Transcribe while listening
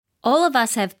All of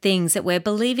us have things that we're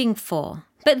believing for,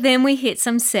 but then we hit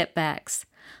some setbacks.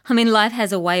 Life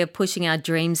has a way of pushing our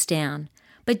dreams down.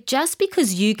 But just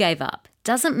because you gave up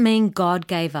doesn't mean God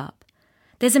gave up.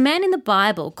 There's a man in the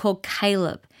Bible called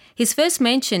Caleb. He's first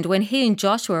mentioned when he and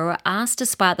Joshua were asked to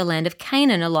spy out the land of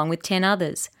Canaan along with 10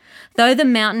 others. Though the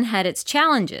mountain had its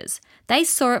challenges, they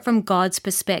saw it from God's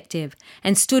perspective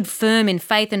and stood firm in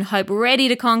faith and hope, ready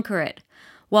to conquer it,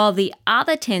 while the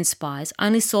other 10 spies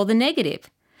only saw the negative.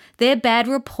 Their bad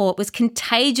report was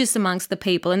contagious amongst the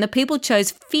people, and the people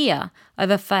chose fear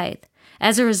over faith.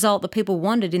 As a result, the people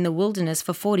wandered in the wilderness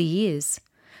for 40 years.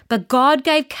 But God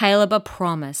gave Caleb a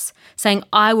promise, saying,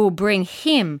 I will bring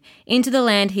him into the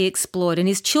land he explored, and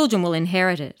his children will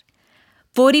inherit it.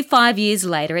 45 years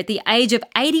later, at the age of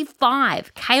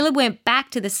 85, Caleb went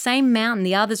back to the same mountain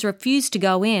the others refused to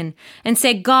go in and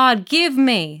said, God, give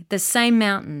me the same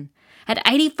mountain. At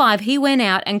 85, he went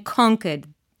out and conquered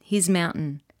his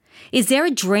mountain. Is there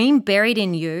a dream buried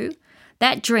in you?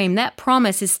 That dream, that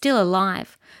promise is still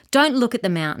alive. Don't look at the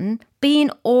mountain. Be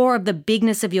in awe of the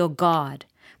bigness of your God.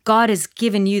 God has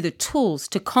given you the tools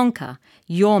to conquer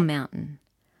your mountain.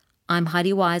 I'm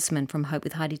Heidi Wiseman from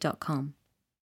hopewithheidi.com.